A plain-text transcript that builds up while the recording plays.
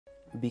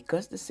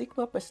Because the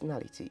Sigma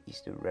personality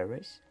is the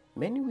rarest,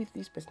 many with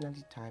this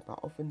personality type are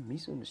often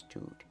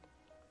misunderstood.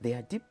 They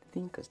are deep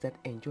thinkers that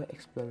enjoy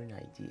exploring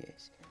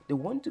ideas. They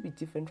want to be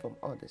different from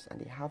others and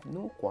they have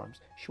no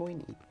qualms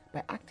showing it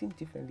by acting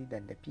differently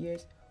than their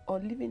peers or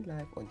living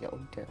life on their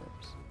own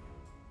terms.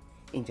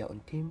 In their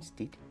untamed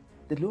state,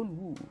 the lone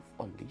wolf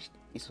unleashed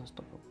is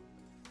unstoppable.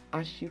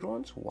 As she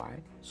runs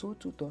wild, so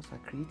too does her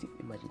creative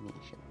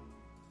imagination.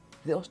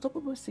 The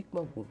unstoppable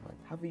Sigma woman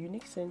have a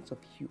unique sense of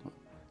humor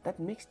that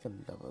makes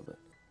them lovable.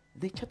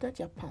 They charter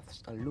their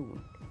paths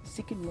alone,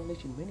 seeking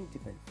knowledge in many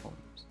different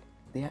forms.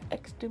 They are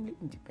extremely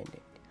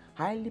independent,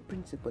 highly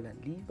principled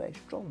and live by a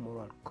strong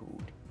moral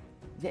code.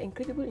 Their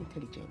incredible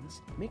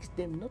intelligence makes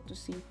them not to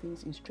see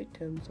things in straight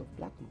terms of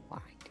black and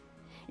white.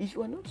 If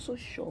you are not so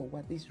sure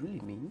what this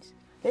really means,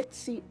 let's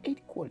see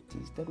 8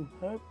 qualities that will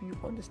help you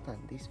understand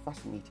these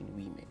fascinating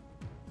women.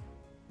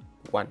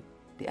 1.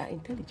 They are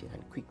intelligent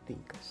and quick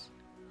thinkers.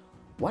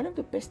 One of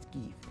the best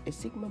gifts a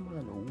Sigma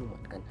man or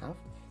woman can have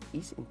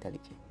is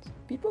intelligence.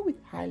 People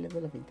with high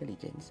level of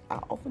intelligence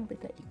are often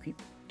better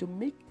equipped to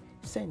make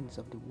sense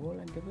of the world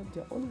and develop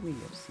their own way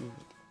of seeing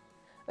it.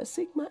 A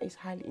Sigma is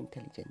highly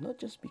intelligent not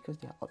just because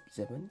they are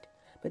observant,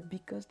 but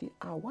because they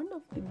are one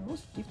of the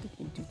most gifted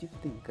intuitive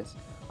thinkers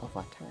of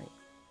our time.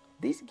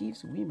 This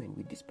gives women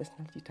with this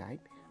personality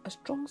type a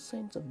strong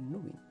sense of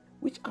knowing,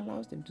 which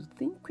allows them to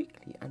think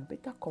quickly and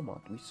better come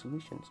out with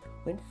solutions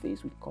when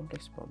faced with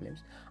complex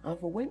problems and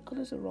for when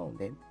others around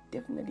them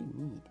definitely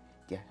need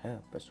their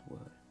help as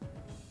well.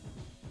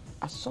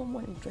 As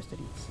someone interested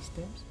in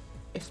systems,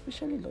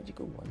 especially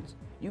logical ones,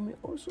 you may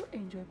also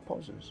enjoy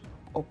puzzles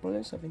or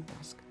problem-solving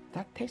tasks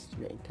that test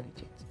your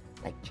intelligence,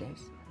 like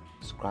chess,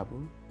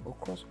 Scrabble, or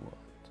crossword.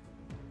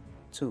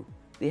 2.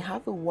 They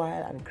have a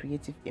wild and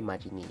creative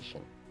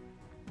imagination.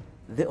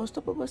 The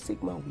unstoppable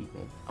Sigma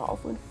women are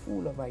often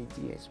full of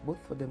ideas both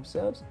for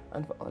themselves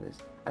and for others,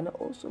 and are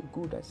also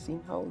good at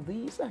seeing how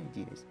these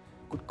ideas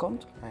could come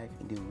to life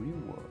in the real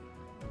world.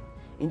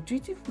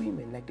 Intuitive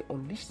women like the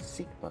unleashed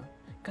Sigma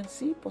can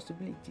see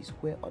possibilities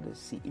where others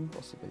see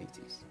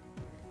impossibilities.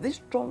 This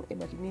strong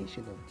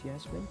imagination of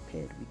theirs, when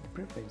paired with the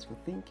preference for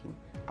thinking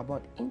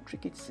about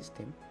intricate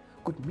systems,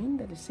 could mean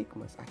that the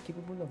Sigmas are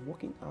capable of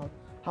working out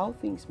how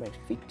things might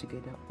fit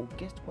together or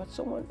guess what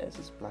someone else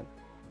has planned,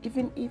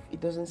 even if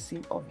it doesn't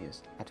seem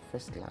obvious at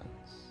first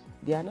glance.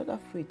 They are not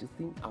afraid to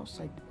think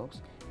outside the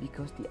box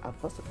because they are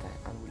versatile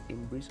and will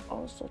embrace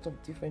all sorts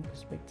of different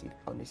perspectives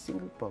on a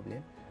single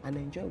problem and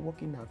enjoy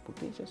working out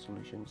potential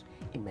solutions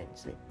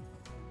immensely.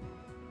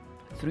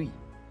 3.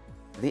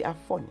 They are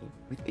funny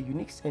with a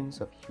unique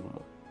sense of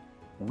humor.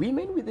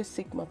 Women with the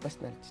Sigma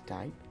personality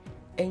type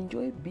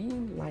enjoy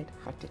being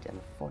light-hearted and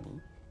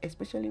funny,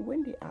 especially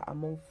when they are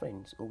among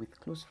friends or with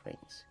close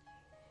friends.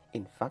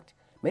 In fact,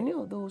 many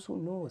of those who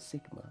know a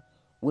Sigma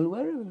will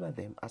well remember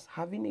them as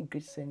having a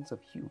great sense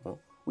of humor,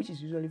 which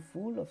is usually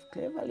full of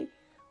cleverly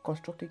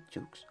constructed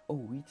jokes or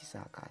witty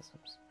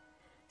sarcasms.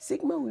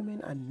 Sigma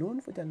women are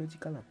known for their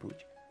logical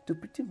approach to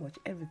pretty much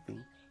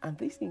everything, and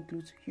this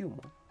includes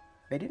humor.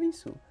 But even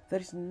so, there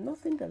is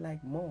nothing they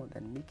like more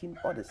than making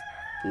others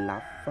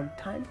laugh from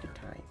time to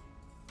time.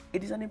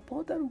 It is an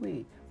important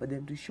way for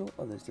them to show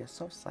others their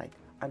soft side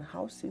and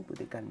how simple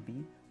they can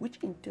be, which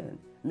in turn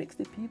makes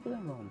the people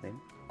around them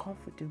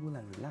comfortable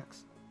and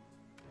relaxed.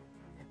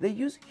 They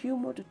use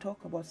humor to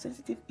talk about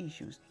sensitive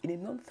issues in a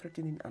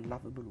non-threatening and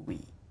laughable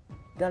way.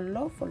 Their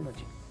love for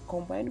logic,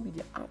 combined with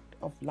their art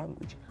of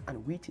language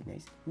and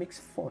wittiness, makes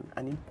fun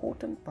an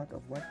important part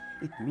of what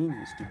it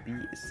means to be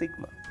a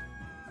Sigma.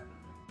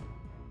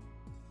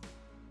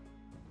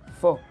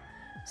 4.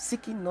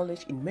 Seeking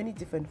knowledge in many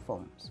different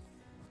forms.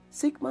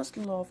 Sigmas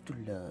love to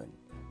learn,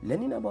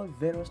 learning about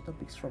various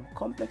topics from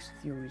complex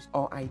theories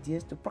or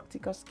ideas to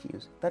practical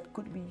skills that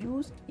could be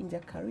used in their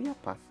career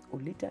path or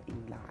later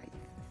in life.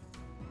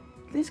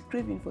 This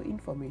craving for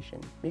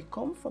information may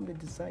come from the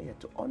desire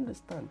to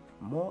understand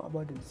more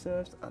about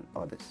themselves and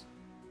others.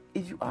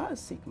 If you are a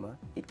Sigma,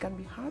 it can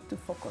be hard to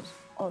focus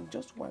on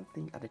just one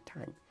thing at a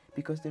time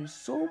because there is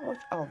so much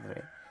out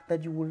there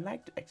that you would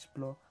like to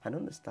explore and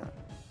understand.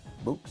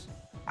 Books,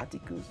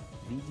 articles,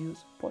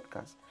 videos,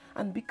 podcasts,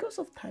 and because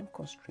of time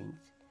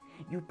constraints,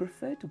 you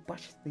prefer to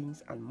batch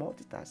things and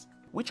multitask,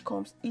 which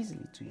comes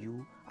easily to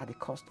you at the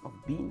cost of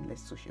being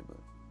less sociable.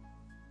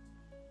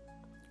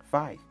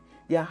 5.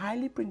 They are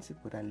highly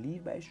principled and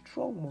live by a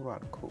strong moral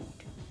code.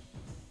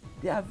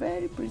 They are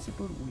very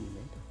principled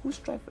women who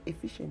strive for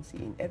efficiency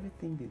in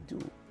everything they do.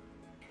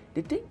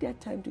 They take their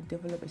time to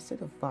develop a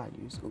set of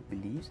values or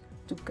beliefs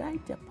to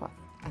guide their path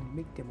and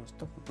make them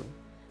unstoppable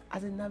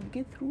as they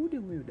navigate through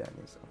the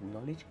wilderness of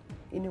knowledge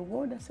in a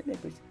world that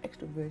celebrates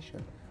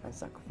extroversion and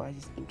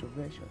sacrifices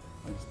introversion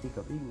on the stake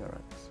of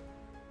ignorance.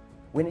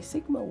 When a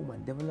Sigma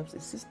woman develops a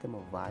system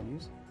of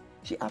values,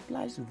 she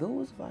applies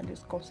those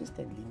values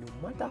consistently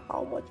no matter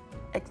how much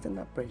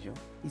external pressure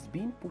is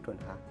being put on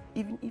her,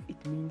 even if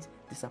it means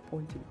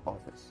disappointing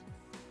others.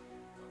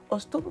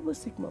 Unstoppable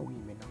Sigma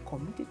women are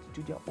committed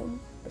to their own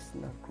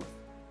personal growth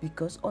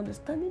because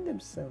understanding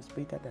themselves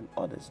better than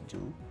others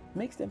do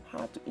makes them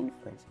hard to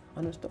influence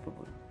and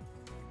unstoppable.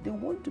 they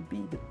want to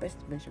be the best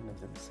version of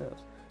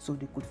themselves so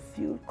they could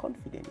feel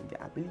confident in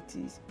their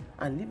abilities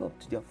and live up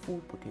to their full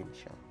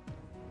potential.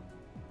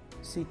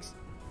 6.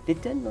 They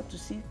tend not to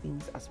see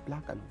things as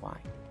black and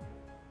white.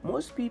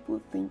 Most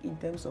people think in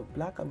terms of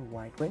black and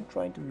white when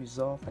trying to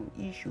resolve an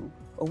issue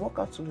or work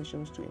out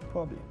solutions to a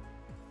problem.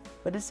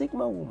 But the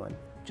Sigma woman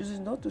chooses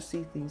not to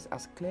see things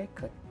as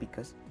clear-cut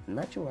because,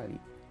 naturally,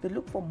 they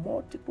look for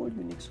multiple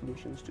unique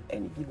solutions to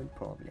any given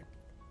problem.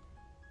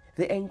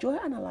 They enjoy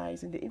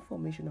analyzing the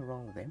information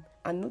around them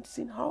and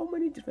noticing how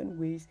many different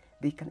ways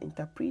they can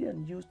interpret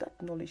and use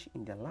that knowledge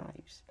in their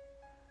lives.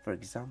 For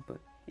example,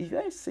 if you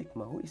are a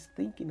Sigma who is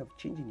thinking of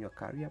changing your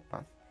career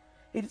path,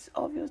 it is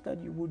obvious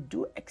that you would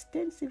do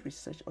extensive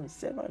research on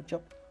several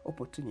job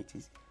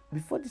opportunities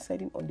before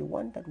deciding on the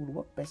one that would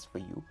work best for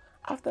you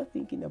after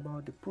thinking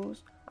about the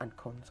pros and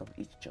cons of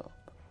each job.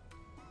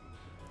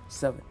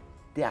 7.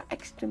 They are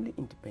extremely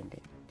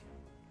independent.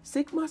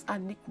 Sigmas are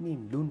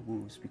nicknamed lone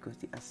wolves because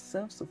they are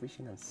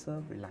self-sufficient and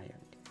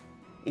self-reliant.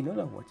 In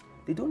other words,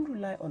 they don't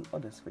rely on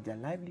others for their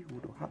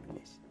livelihood or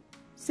happiness.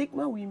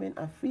 Sigma women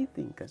are free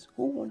thinkers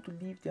who want to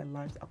live their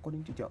lives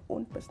according to their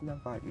own personal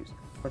values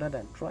rather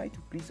than try to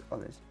please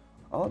others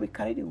or be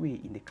carried away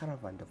in the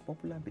caravan of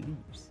popular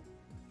beliefs.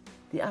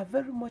 They are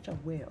very much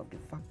aware of the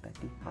fact that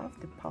they have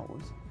the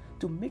powers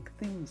to make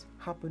things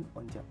happen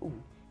on their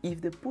own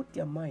if they put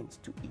their minds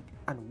to it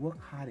and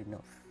work hard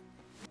enough.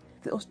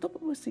 The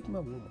unstoppable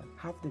Sigma women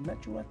have the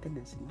natural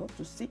tendency not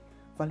to seek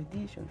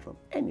validation from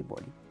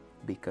anybody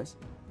because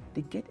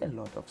they get a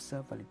lot of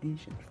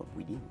self-validation from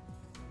within.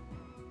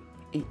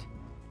 8.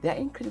 They are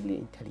incredibly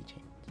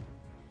intelligent.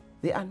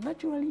 They are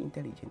naturally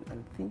intelligent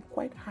and think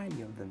quite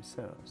highly of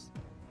themselves.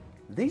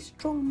 These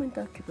strong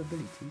mental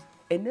capabilities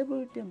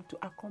enable them to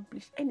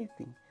accomplish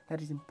anything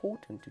that is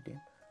important to them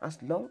as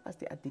long as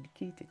they are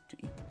dedicated to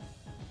it.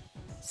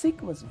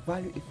 Sigmas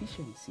value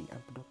efficiency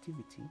and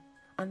productivity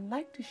and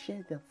like to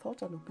share their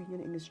thoughts and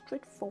opinions in a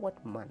straightforward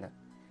manner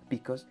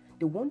because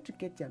they want to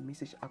get their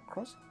message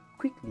across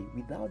quickly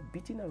without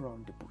beating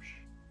around the bush.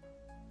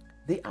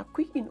 They are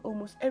quick in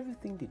almost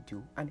everything they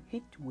do and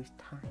hate to waste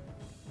time.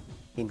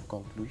 In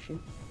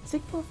conclusion,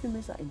 Sigma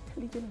females are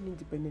intelligent and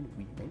independent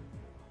women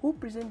who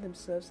present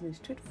themselves in a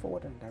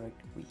straightforward and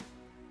direct way.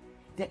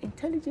 Their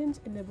intelligence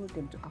enables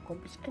them to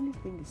accomplish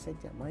anything they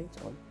set their minds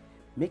on,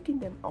 making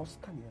them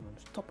outstanding and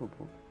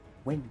unstoppable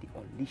when they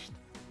unleash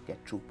their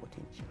true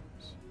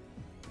potentials.